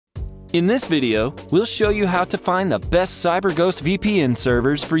In this video, we'll show you how to find the best CyberGhost VPN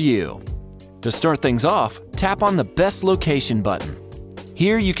servers for you. To start things off, tap on the Best Location button.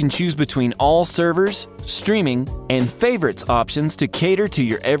 Here you can choose between all servers, streaming, and favorites options to cater to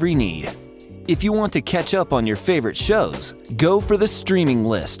your every need. If you want to catch up on your favorite shows, go for the streaming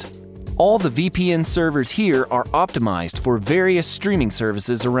list. All the VPN servers here are optimized for various streaming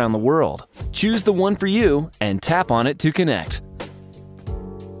services around the world. Choose the one for you and tap on it to connect.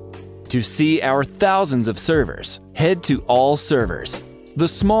 To see our thousands of servers, head to All Servers. The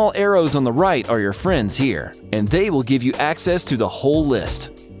small arrows on the right are your friends here, and they will give you access to the whole list.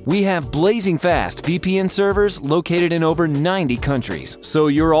 We have blazing fast VPN servers located in over 90 countries, so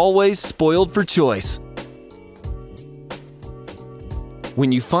you're always spoiled for choice.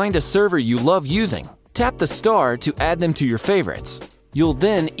 When you find a server you love using, tap the star to add them to your favorites. You'll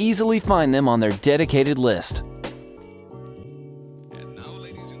then easily find them on their dedicated list.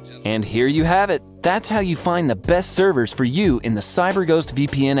 And here you have it. That's how you find the best servers for you in the CyberGhost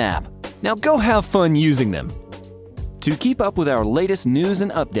VPN app. Now go have fun using them. To keep up with our latest news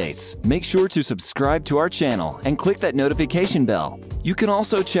and updates, make sure to subscribe to our channel and click that notification bell. You can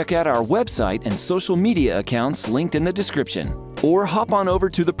also check out our website and social media accounts linked in the description. Or hop on over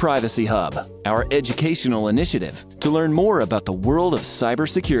to the Privacy Hub, our educational initiative, to learn more about the world of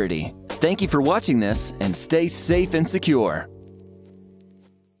cybersecurity. Thank you for watching this, and stay safe and secure.